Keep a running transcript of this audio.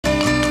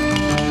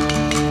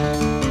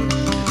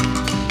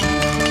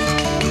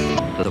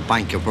the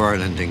Bank of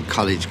Ireland in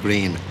College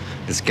Green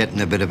is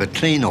getting a bit of a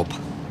clean-up.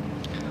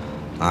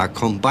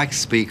 Come back,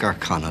 Speaker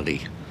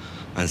Connolly,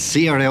 and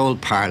see our old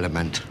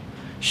Parliament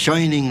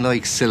shining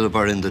like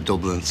silver in the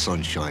Dublin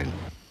sunshine.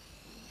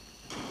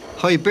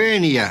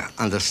 Hibernia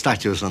and the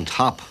statues on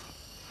top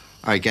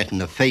are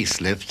getting a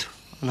facelift,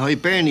 and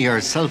Hibernia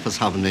herself is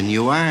having a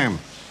new arm.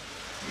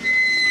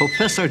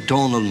 Professor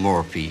Donald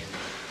Murphy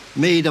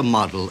made a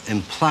model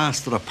in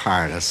plaster of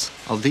Paris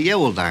of the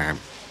old arm.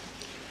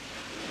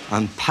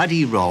 And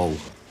Paddy Rowe,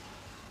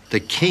 the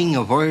king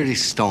of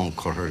Irish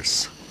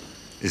stonecutters,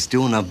 is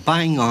doing a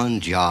bang-on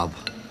job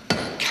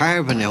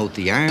carving out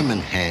the arm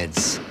and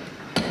heads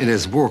in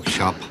his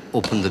workshop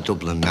up in the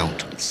Dublin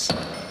mountains.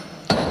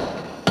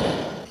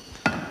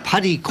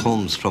 Paddy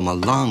comes from a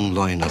long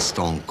line of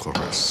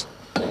stonecutters.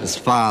 His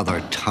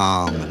father,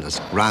 Tom, and his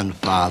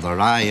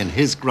grandfather, and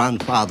his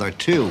grandfather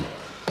too,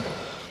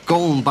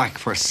 going back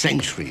for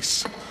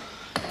centuries,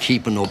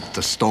 keeping up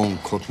the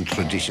stone-cutting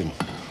tradition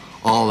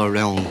all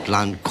around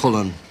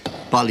Glancullen,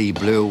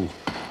 Ballyblue,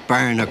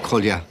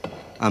 Barnacullia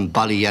and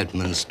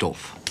Ballyedmond's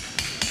stuff.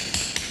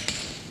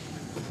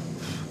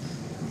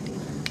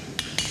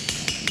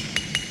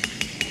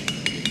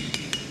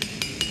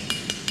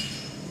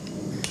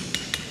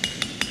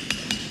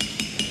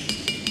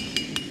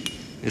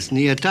 It's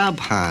near dab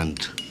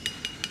hand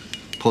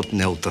putting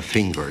out the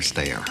fingers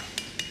there.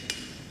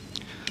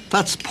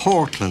 That's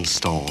Portland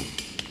stone.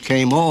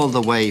 Came all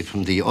the way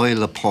from the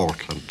Isle of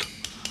Portland.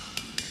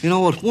 You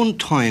know, at one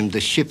time,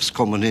 the ships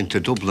coming into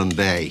Dublin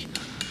Bay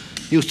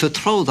used to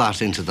throw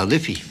that into the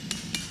Liffey.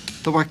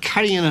 They were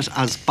carrying it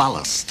as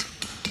ballast.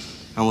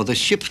 And when the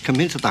ships come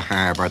into the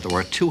harbour, they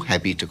were too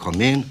heavy to come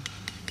in,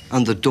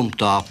 and they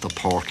dumped off the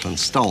Portland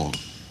stone.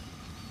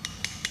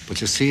 But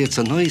you see, it's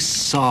a nice,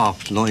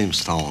 soft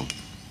limestone.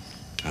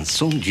 And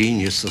some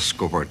genius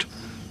discovered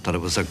that it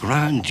was a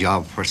grand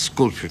job for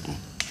sculpting.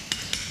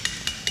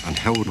 And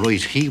how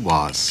right he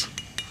was.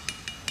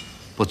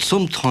 But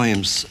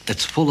sometimes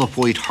it's full of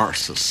white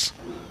horses.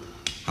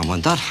 And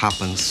when that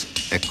happens,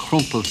 it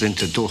crumples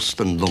into dust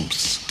and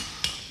lumps,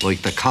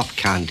 like the cop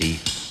candy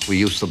we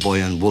used to buy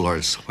in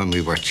Woolers when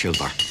we were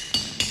children.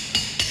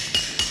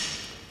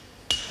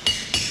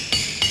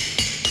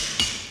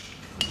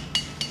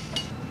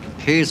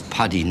 Here's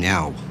Paddy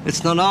now.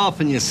 It's not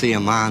often you see a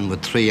man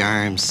with 3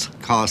 arms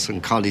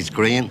crossing College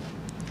Green.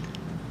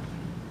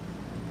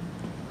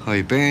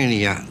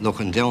 Hibernia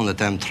looking down at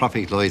them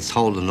traffic lights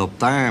holding up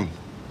the arm.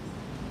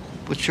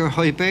 But sure,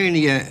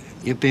 Hibernia,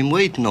 you've been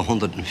waiting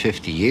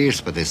 150 years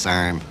for this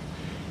arm.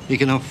 You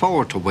can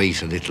afford to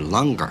wait a little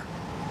longer.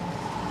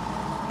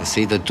 You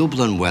see, the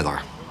Dublin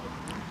weather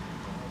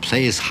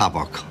plays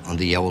havoc on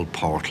the old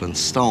Portland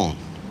stone.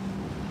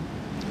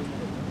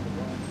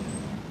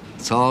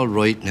 It's all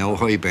right now,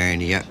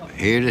 Hibernia.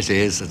 Here it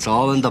is. It's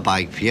all in the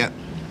bag for you.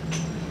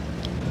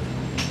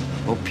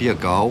 Up you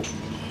go.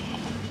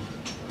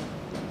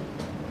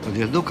 Well,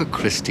 you look at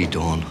Christy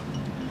Dunn.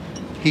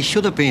 He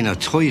should have been a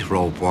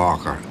tightrope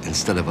walker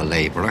instead of a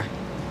labourer.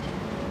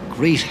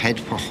 Great head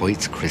for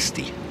heights,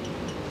 Christy.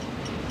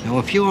 Now,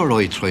 if you or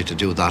I tried to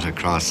do that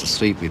across the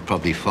street, we'd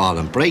probably fall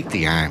and break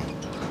the arm.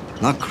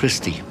 Not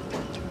Christy.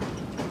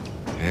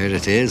 Here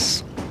it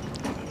is.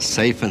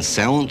 Safe and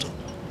sound.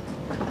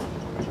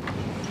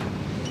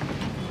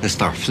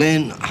 Mr.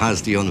 Flynn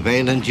has the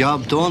unveiling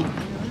job done.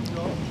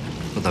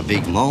 For the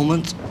big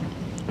moment,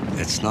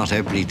 it's not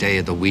every day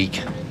of the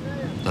week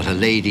that a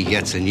lady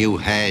gets a new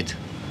head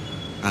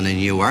and a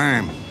new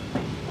arm.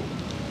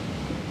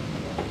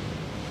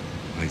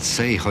 I'd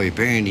say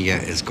Hibernia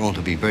is going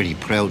to be very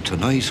proud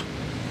tonight,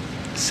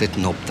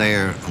 sitting up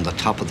there on the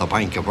top of the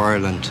Bank of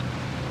Ireland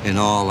in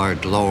all our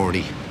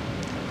glory,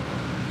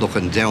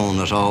 looking down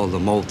at all the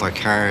motor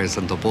cars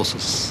and the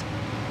buses,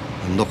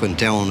 and looking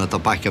down at the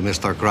back of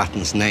Mr.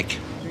 Grattan's neck.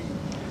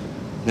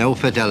 Now,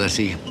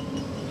 Fidelity,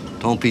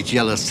 don't be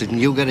jealous, didn't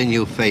you get a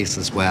new face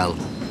as well?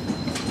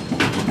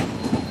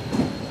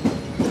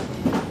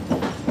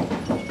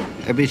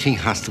 Everything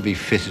has to be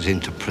fitted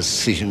into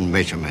precision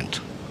measurement.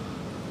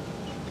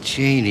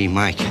 Jeannie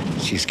Mac,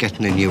 she's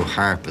getting a new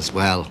harp as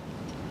well.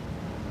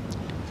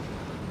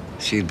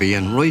 She'll be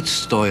in right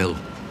style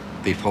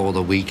before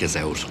the week is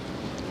out.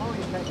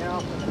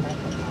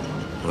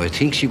 But I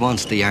think she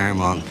wants the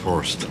arm on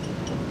first.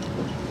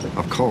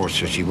 Of course,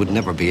 she would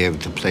never be able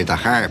to play the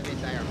harp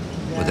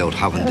without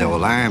having the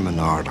whole arm in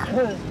order.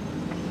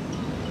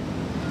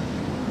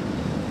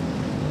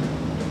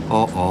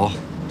 Uh-oh.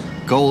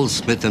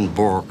 Goldsmith and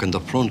Burke in the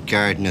front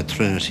garden of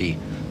Trinity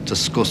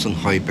discussing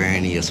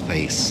Hibernia's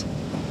face.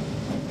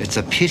 It's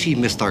a pity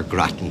Mr.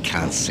 Grattan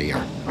can't see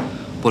her,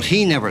 but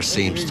he never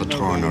seems to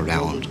turn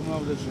around.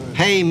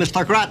 Hey,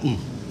 Mr. Grattan!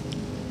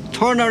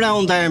 Turn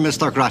around there,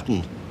 Mr.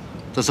 Grattan.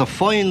 There's a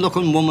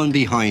fine-looking woman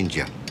behind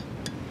you.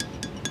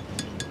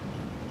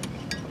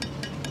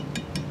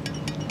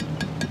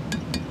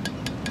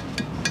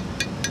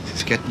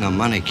 She's getting a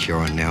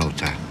manicure now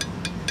to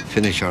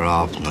finish her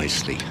off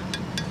nicely.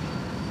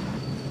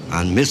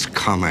 And Miss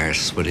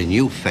Commerce with a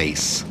new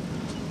face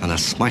and a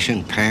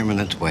smashing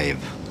permanent wave.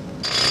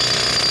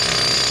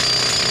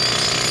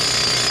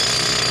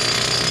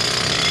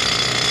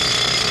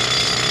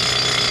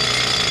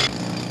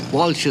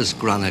 Walsh's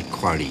granite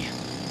quarry.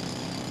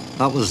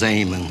 That was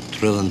Éamonn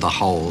drilling the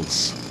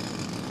holes.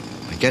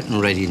 We're getting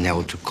ready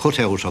now to cut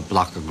out a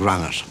block of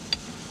granite.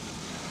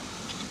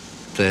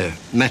 The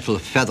metal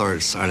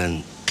feathers are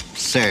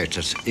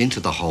inserted into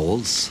the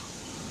holes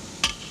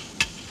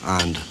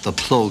and the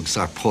plugs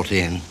are put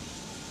in.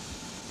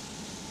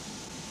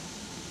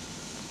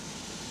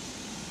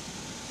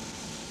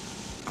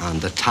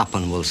 And the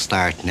tapping will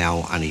start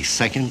now any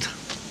second.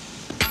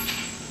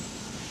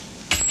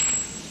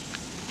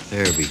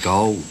 There we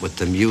go, with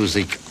the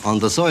music on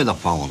the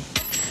xylophone.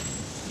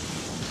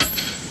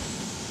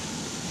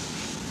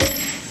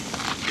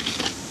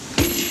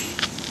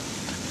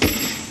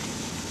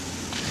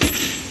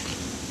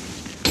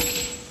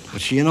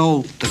 But you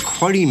know, the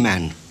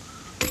quarrymen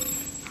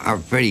are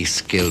very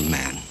skilled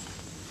men.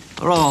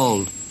 They're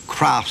all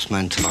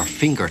craftsmen to their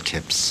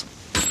fingertips.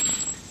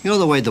 You know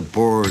the way the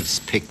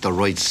birds pick the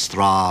right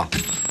straw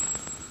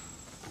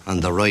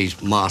and the right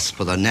moss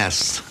for the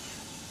nest?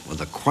 Well,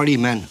 the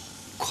quarrymen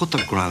cut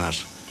the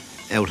granite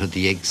out of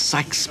the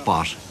exact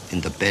spot in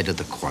the bed of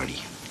the quarry.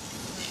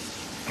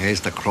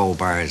 Here's the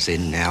crowbars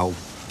in now.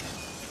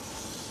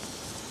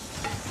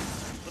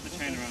 Put the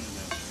chain around it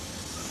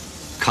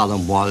now.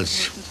 Colin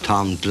Walsh,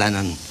 Tom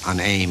Glennon and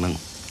Éamonn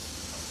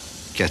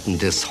getting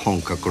this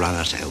hunk of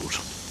granite out.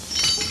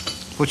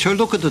 But sure,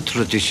 look at the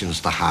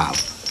traditions they have.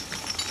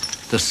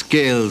 The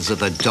skills of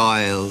the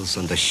Doyles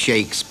and the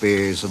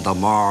Shakespeares and the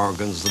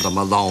Morgans and the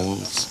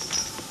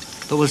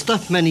Malones. There was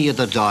that many of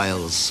the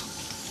Doyles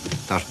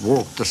that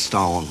worked the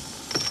stone,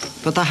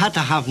 but they had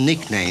to have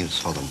nicknames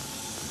for them.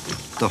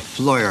 The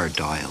Flyer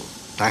Doyle,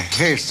 the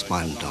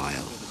Horseman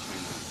Doyle,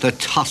 the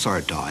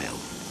Tosser Doyle,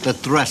 the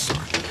Dresser,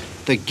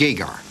 the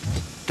Gigger,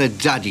 the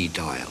Daddy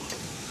Doyle.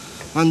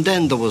 And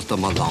then there was the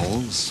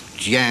Malones,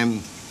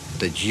 Jem,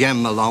 the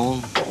Jem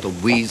Malone, the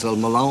Weasel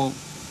Malone,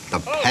 the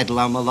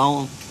Peddler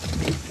Malone,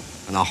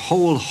 and a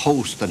whole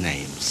host of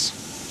names.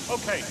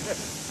 Okay.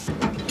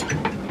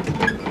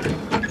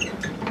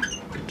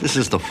 This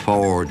is the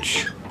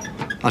forge.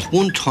 At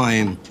one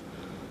time,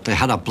 they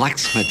had a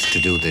blacksmith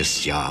to do this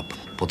job,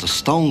 but the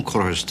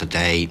stonecutters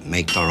today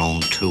make their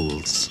own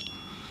tools.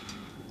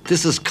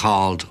 This is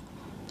called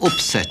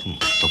upsetting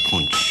the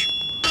punch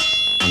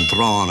and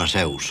drawing it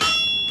out.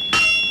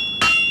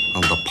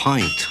 And the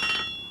point,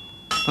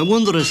 I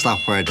wonder is that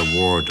where the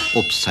word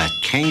upset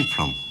came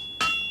from?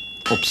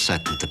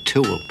 Upsetting the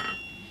tool.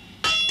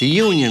 The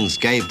unions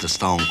gave the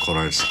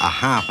stonecutters a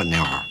half an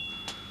hour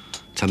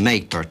to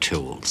make their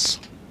tools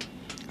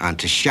and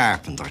to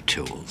sharpen their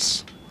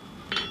tools.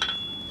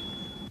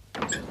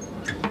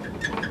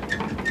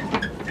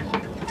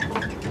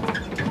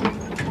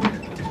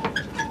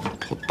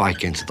 Put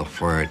back into the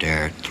fire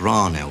there,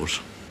 drawn out,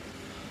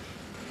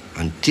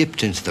 and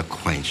dipped into the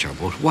quencher.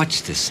 But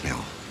watch this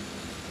now.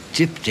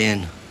 Dipped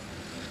in,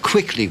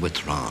 quickly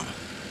withdrawn,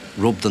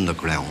 rubbed on the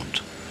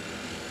ground.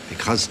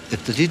 Because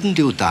if they didn't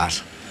do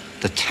that,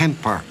 the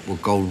temper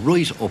would go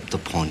right up the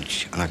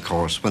punch, and of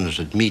course, when it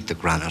would meet the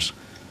granite,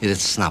 it'd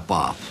snap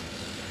off.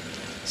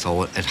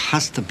 So it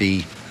has to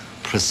be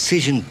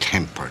precision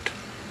tempered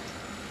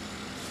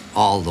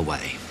all the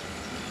way.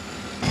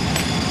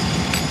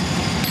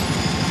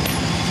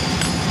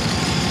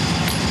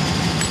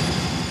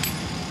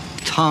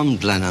 Tom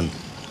Glennon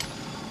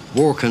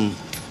working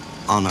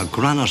on a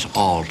granite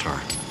altar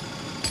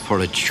for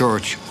a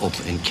church up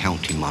in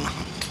County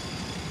Monaghan.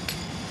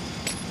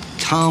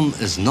 Tom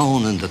is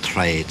known in the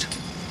trade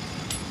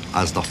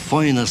as the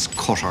finest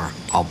cutter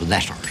of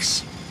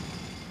letters.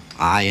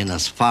 Aye, and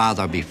his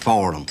father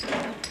before him.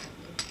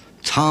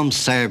 Tom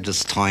served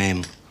his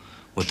time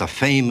with the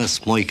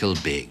famous Michael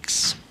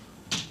Biggs.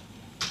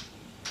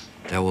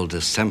 The old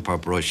December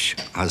brush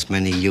has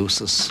many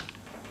uses.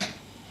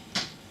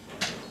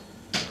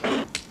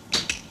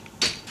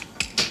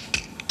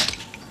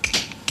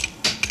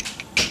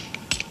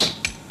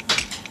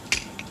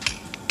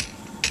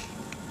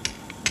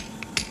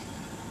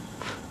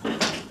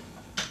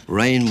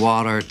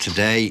 Rainwater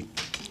today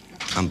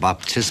and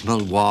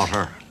baptismal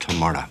water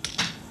tomorrow.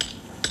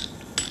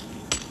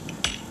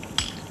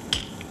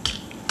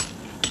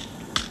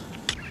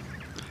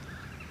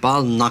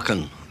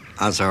 Balknocking,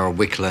 as our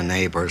Wicklow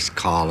neighbours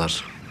call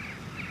it,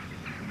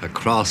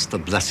 across the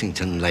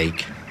Blessington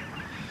Lake,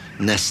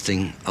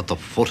 nesting at the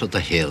foot of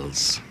the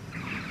hills.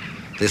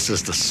 This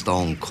is the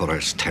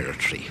Stonecutters'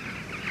 territory.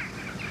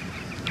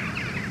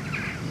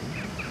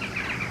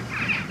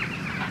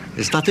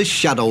 Is that the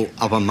shadow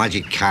of a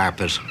magic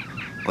carpet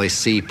I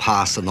see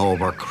passing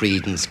over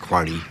Creedon's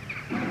quarry?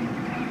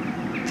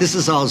 This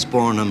is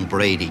Osborne and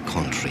Brady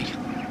country,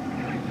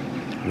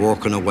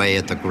 working away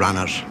at the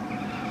granite,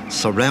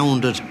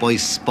 surrounded by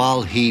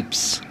spall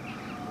heaps,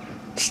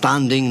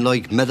 standing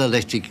like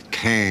Megalithic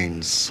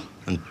cairns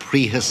and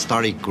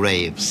prehistoric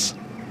graves,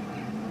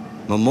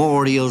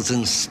 memorials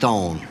in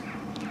stone,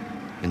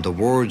 in the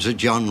words of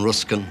John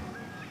Ruskin,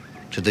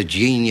 to the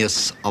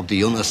genius of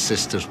the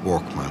unassisted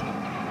workman.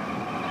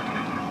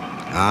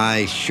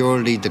 Aye,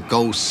 surely the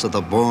ghosts of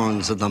the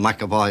Burns and the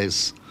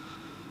McAvoys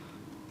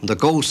The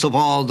ghosts of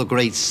all the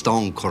great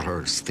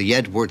stonecutters, the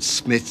Edward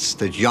Smiths,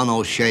 the John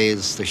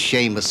O'Sheas, the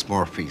Seamus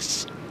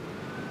Murphys,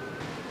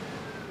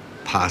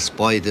 pass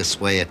by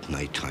this way at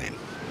night time.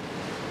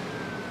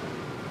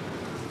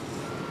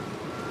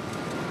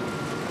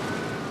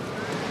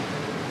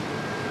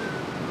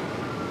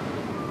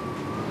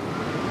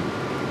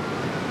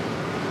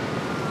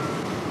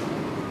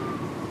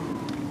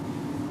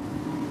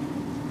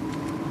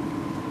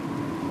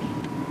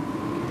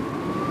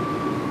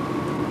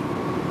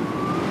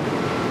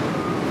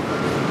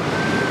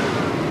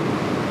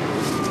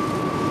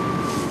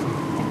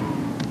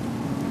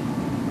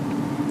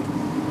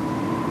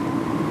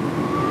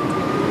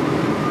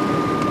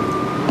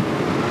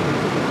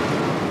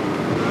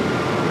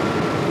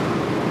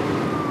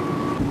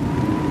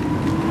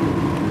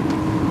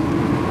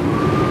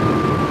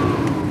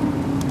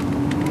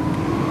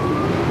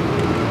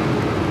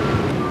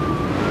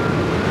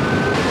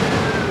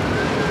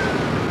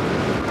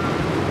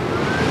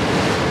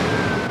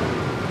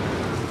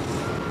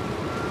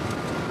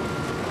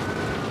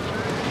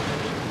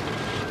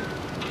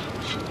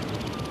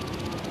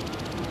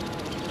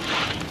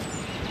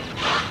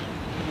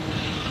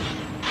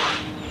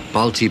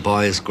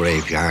 Ballyboy's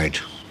graveyard,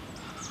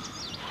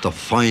 the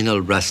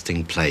final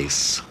resting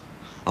place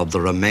of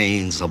the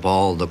remains of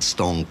all the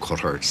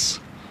stonecutters.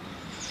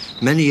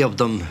 Many of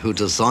them who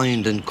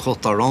designed and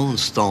cut their own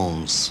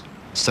stones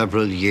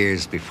several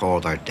years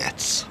before their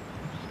deaths.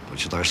 But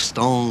their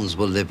stones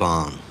will live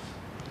on.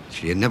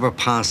 You never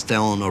pass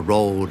down a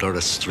road or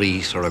a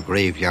street or a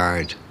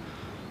graveyard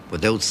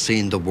without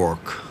seeing the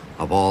work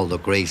of all the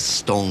great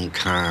stone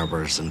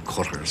carvers and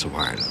cutters of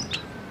Ireland.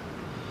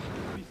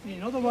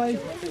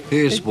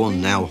 Here's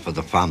one now for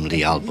the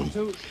family album.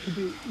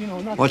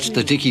 Watch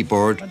the dicky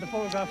bird.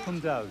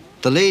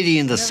 The lady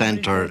in the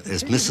centre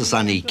is Mrs.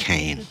 Annie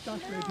Kane,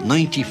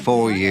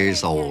 94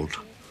 years old,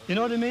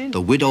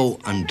 the widow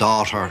and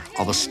daughter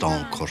of a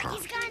stonecutter.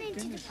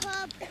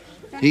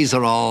 These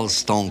are all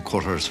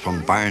stonecutters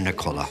from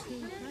Barnaculla.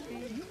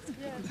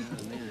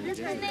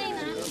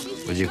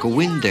 Will you go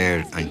in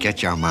there and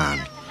get your man,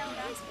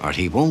 or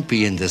he won't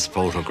be in this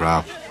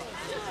photograph,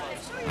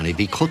 and he'll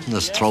be cutting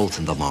his throat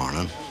in the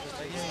morning.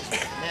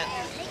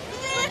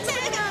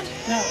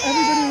 Now,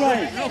 everybody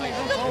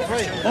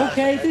right.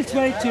 Okay, this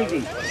way,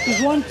 Tiggy.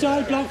 There's one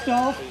side blocked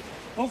off.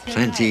 Okay.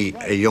 Plenty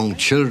of young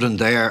children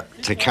there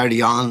to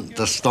carry on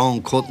the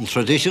stone cutting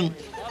tradition.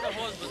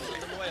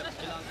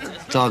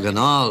 Dog and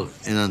all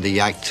in on the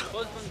act.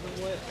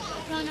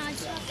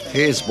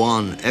 Here's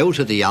one out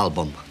of the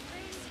album.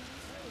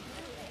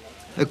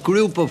 A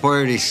group of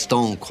Irish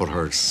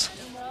stonecutters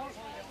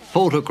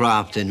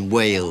photographed in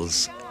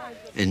Wales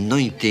in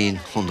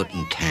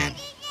 1910.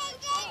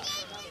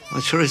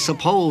 I'm sure I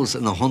suppose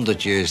in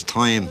 100 years'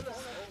 time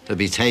they'll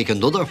be taking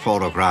another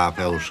photograph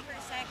out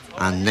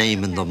and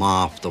naming them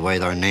off the way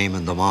they're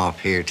naming them off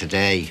here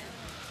today.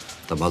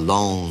 The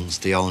Malones,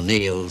 the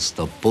O'Neills,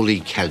 the Bully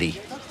Kelly.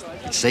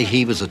 I'd say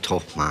he was a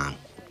tough man.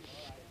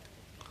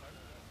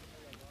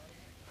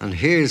 And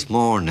here's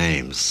more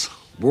names.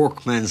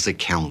 Workmen's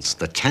accounts,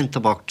 the 10th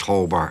of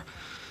October,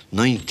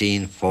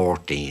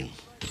 1914.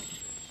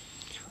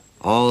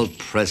 All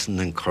present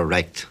and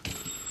correct.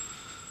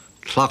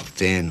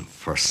 Clocked in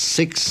for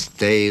 6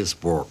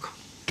 days' work.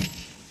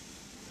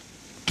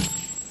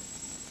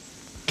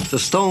 The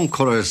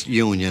Stonecutters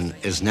Union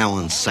is now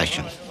in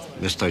session.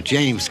 Mr.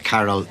 James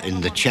Carroll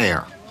in the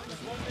chair.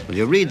 Will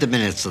you read the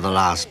minutes of the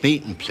last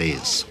meeting,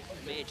 please?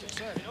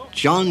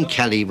 John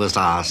Kelly was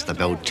asked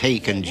about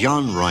taking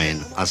John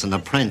Ryan as an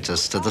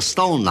apprentice to the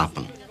stone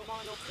lapping.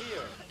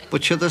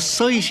 But the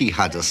society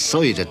had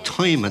decided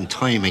time and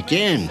time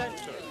again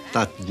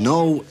that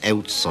no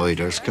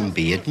outsiders can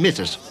be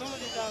admitted.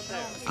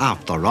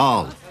 After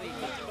all,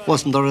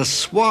 wasn't there a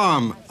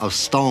swarm of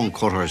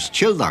stonecutters'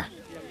 children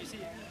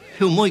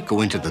who might go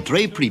into the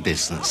drapery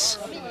business?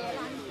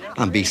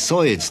 And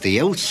besides,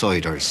 the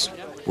outsiders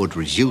would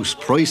reduce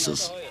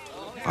prices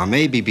or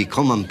maybe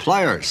become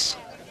employers.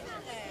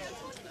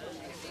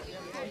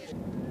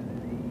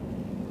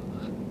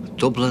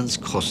 Dublin's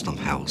Custom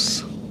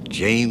House,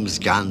 James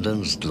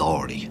Gandon's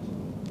glory.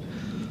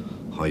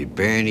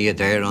 Hibernia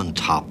there on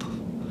top,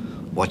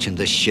 watching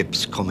the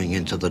ships coming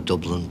into the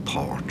Dublin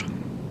port.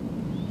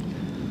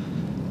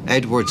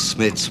 Edward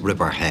Smith's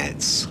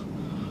Riverheads,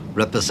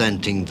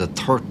 representing the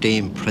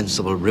 13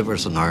 principal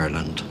rivers in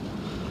Ireland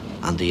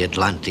and the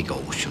Atlantic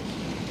Ocean.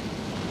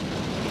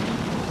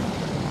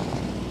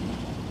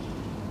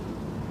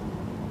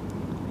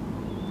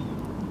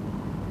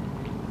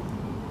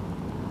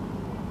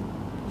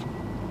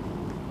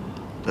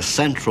 The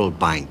Central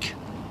Bank,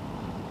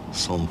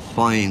 some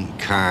fine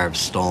carved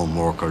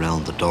stonework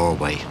around the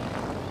doorway.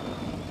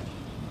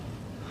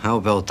 How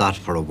about that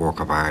for a work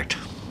of art?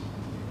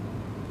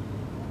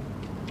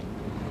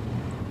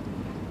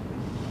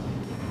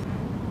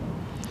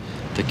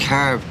 The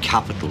carved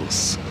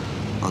capitals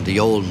on the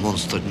old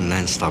Munster and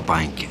Leinster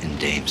Bank in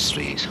Dame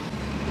Street.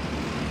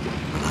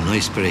 And a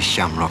nice bit of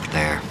shamrock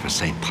there for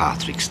St.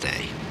 Patrick's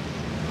Day.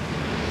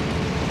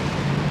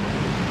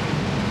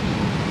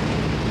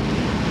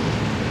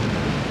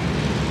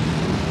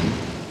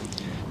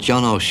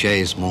 John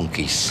O'Shea's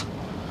Monkeys.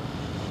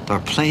 They're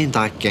playing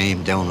that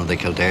game down in the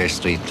Kildare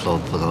Street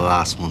Club for the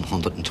last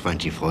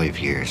 125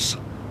 years.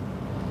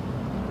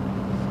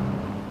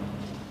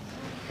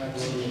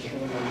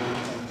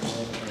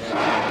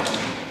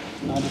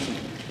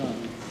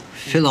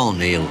 Phil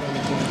O'Neill,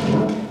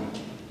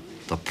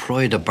 the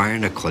pride of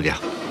Barnacullia,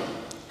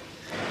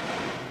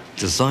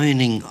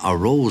 designing a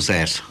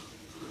rosette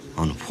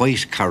on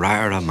white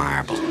Carrara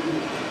marble.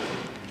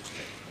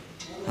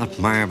 That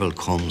marble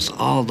comes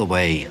all the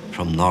way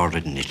from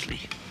northern Italy.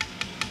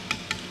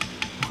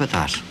 Look at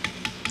that.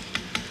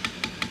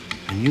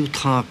 And you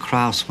thought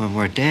craftsmen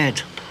were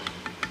dead.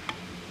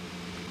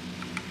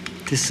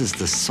 This is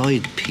the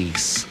side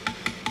piece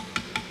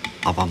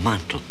of a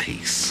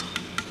mantelpiece.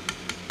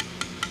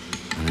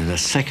 And in a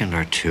second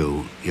or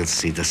two, you'll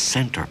see the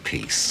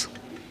centerpiece.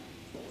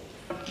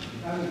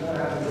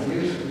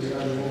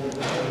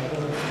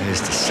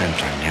 There's the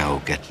center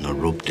now getting a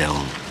rub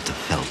down with the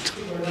felt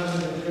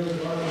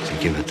to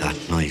give it that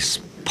nice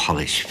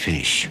polished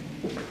finish.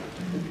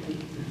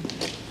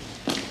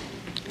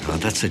 Now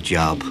that's a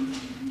job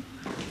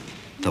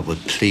that would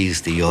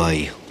please the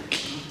eye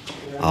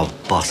of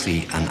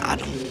Bossy and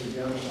Adam.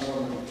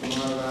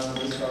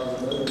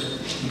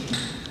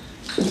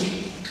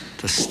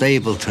 The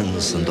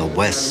Stapletons and the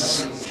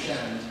Wests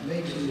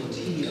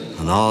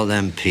and all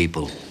them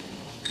people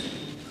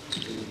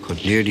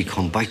could nearly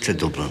come back to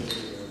Dublin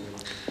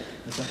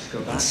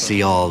and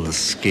see all the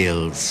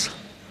skills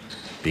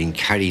being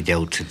carried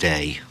out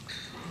today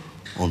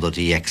under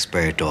the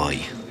expert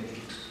eye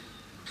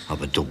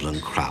of a Dublin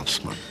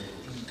craftsman.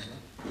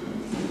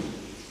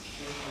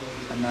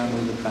 And now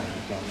we'll look back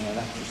again, yeah,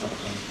 that's the sort of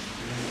thing.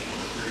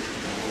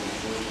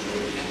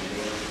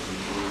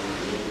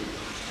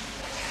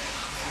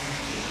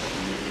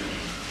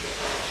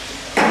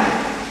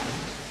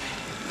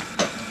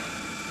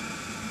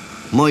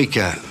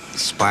 Mica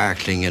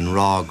sparkling in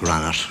raw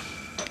granite,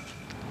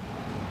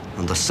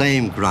 and the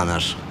same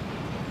granite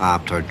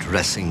after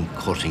dressing,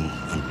 cutting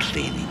and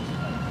cleaning.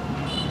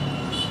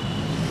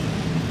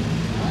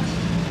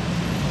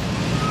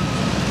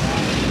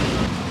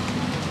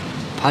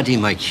 Paddy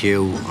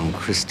McHugh and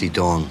Christy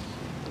Dunn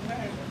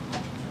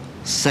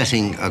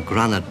setting a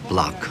granite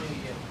block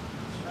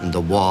in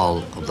the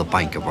wall of the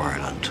Bank of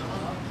Ireland.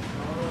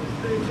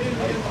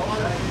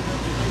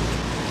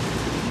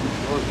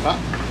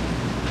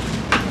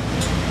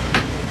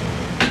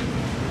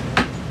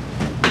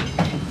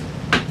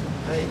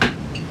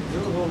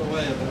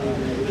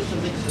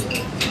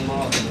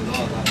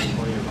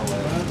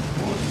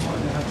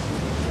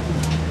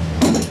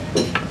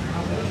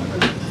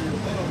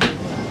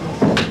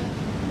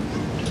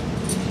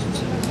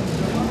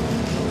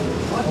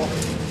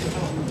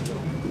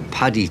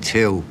 Paddy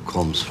too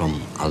comes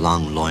from a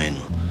long line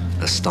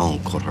of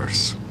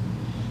Stonecutters.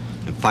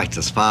 In fact,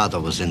 his father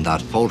was in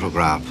that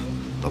photograph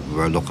that we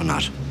were looking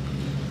at.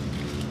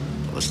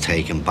 It was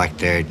taken back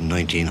there in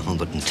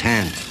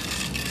 1910.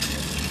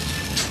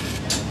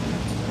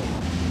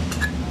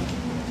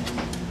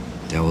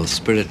 They will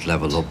spirit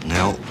level up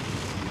now.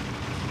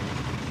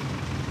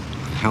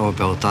 How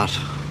about that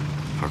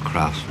for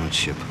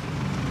craftsmanship?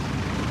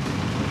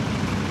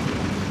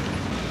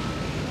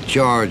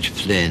 George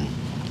Flynn,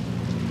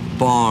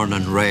 born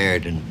and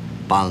reared in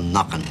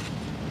Balknockan,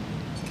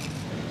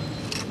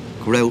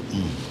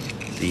 grouting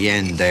the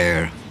end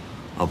there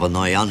of an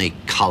Ionic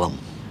column.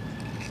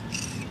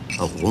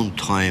 At one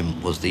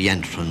time was the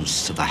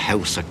entrance to the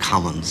House of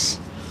Commons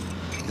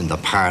in the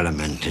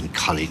Parliament in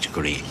College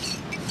Green.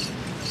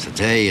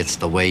 Today it's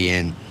the way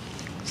in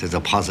to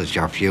deposit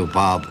your few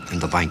bob in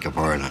the Bank of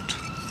Ireland.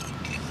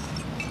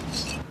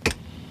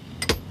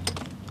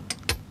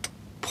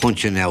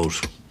 Punching out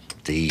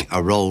the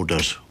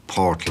eroded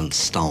Portland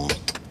stone.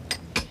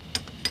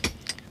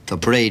 The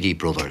Brady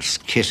brothers,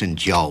 Kit and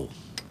Joe,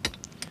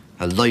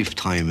 a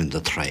lifetime in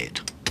the trade.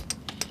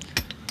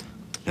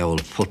 The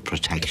old foot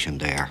protection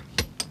there.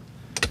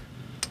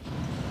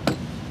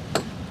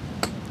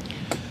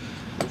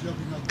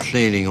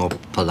 Cleaning up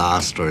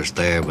pilasters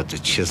there with the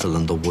chisel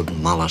and the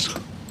wooden mallet.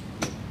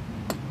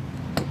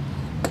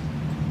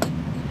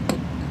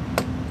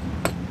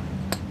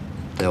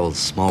 The old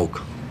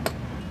smoke.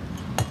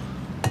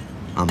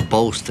 And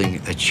boasting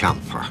a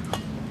chamfer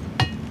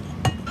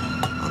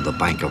on the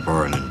Bank of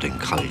Ireland in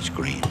College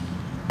Green.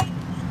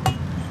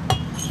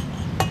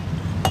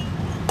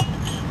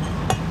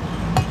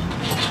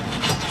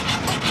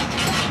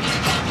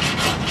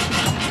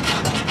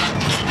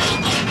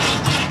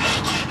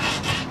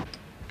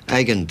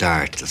 Egg and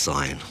dart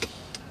design.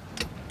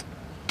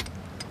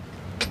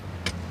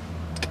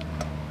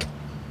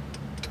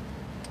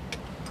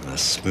 And a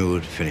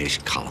smooth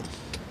finished column.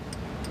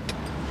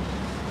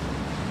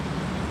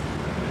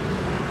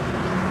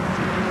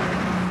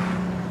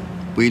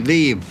 We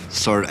leave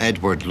Sir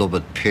Edward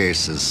Lovett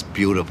Pearce's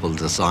beautiful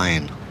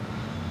design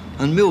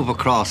and move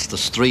across the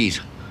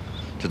street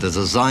to the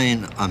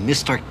design of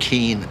Mr.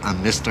 Keane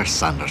and Mr.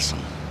 Sanderson,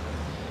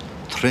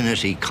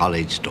 Trinity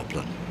College,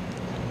 Dublin.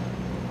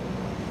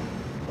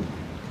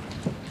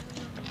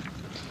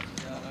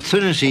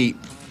 Trinity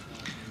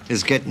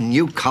is getting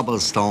new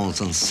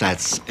cobblestones and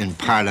sets in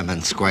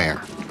Parliament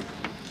Square.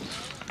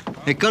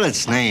 It got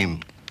its name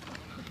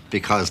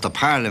because the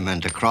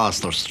Parliament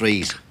across the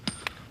street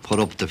put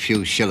up the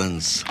few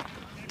shillings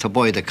to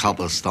buy the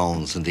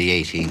cobblestones in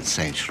the 18th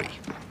century.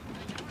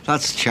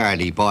 That's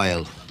Charlie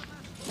Boyle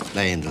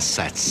laying the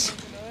sets.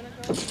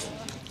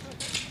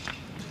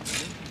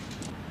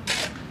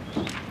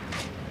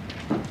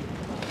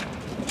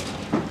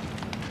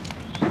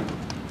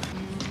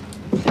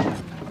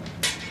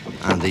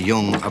 And the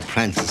young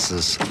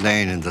apprentices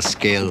learning the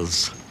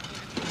skills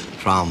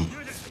from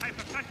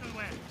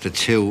the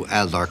two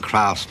elder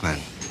craftsmen.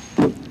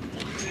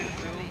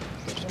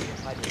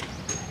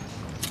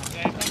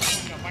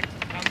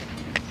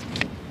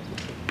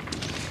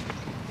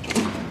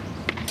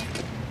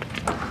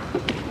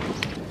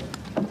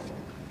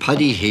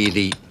 Paddy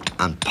Healy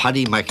and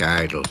Paddy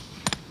McArdle,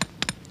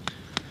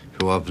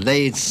 who have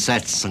laid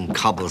sets and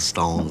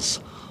cobblestones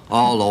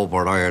all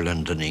over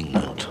Ireland and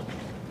England.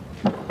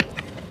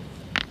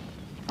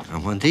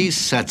 And when these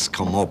sets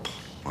come up,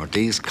 or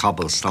these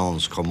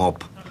cobblestones come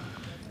up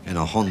in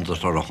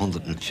 100 or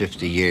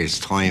 150 years'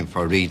 time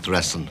for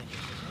redressing,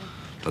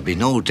 there'll be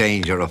no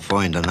danger of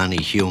finding any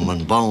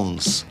human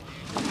bones,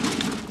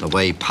 the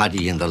way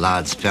Paddy and the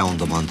lads found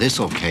them on this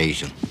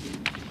occasion.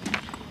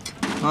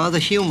 The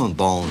human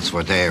bones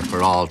were there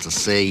for all to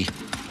see,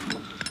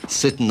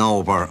 sitting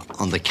over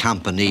on the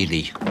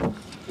campanile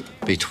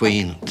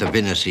between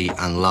divinity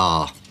and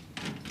law.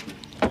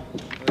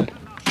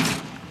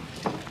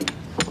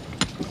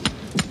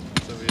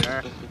 So we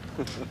are.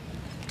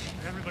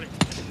 Everybody,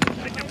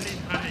 I can't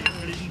believe Paddy is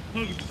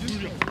bleeding.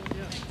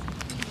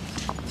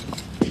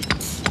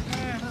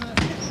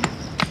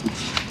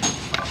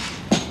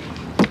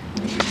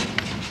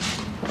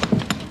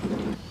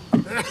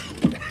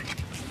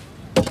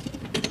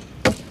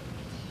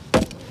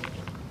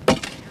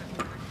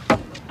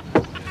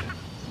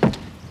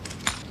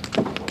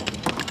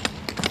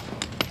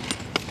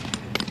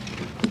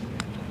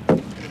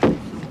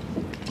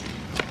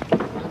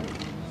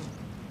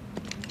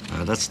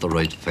 That's the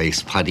right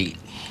face, Paddy.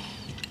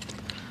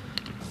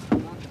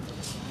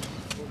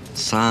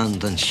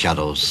 Sand and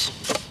shadows.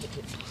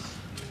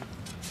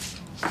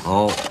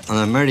 Oh,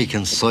 an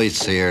American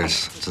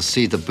sightseers to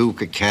see the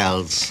Book of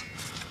Kells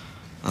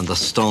and the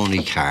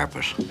stony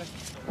carpet.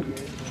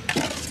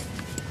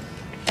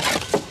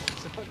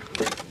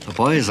 The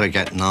boys are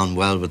getting on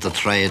well with the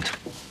trade.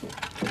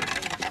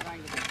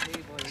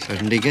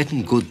 Certainly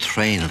getting good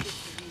training.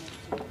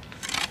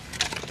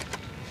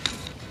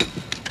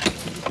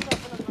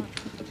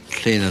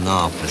 Cleaning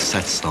off a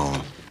set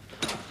stone.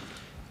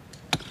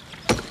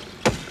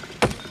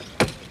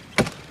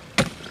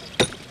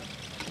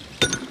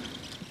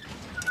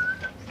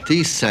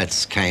 These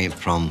sets came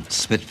from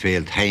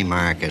Smithfield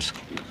Haymarket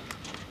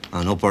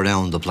and up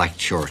around the Black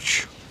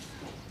Church.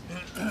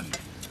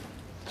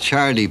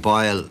 Charlie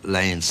Boyle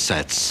laying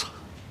sets.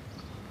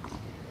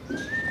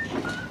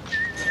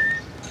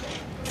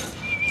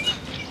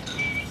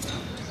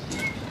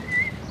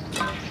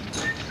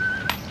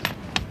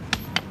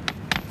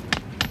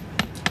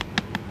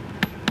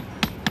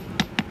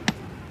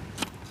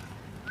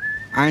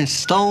 Aren't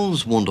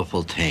stones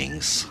wonderful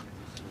things?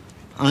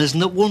 And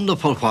isn't it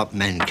wonderful what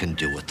men can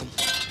do with them?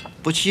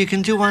 But you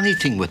can do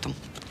anything with them.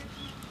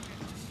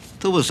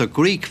 There was a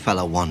Greek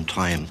fellow one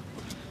time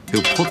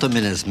who put them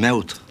in his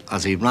mouth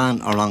as he ran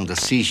along the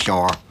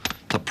seashore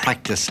to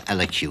practice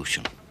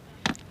elocution.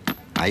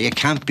 You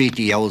can't beat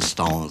the old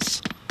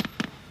stones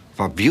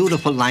for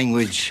beautiful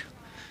language,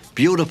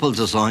 beautiful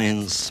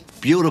designs,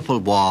 beautiful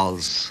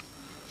walls,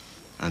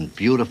 and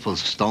beautiful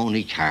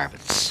stony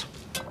carpets.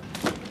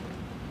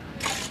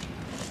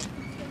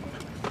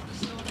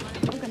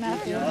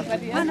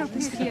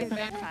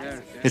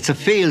 It's a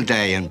field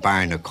day in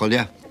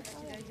Barnacullia,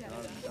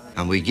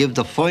 and we give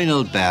the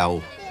final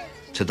bow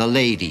to the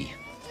lady,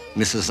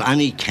 Mrs.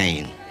 Annie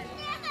Kane,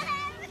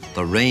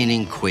 the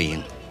reigning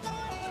queen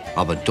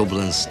of a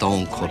Dublin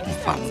stone-cutting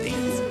family.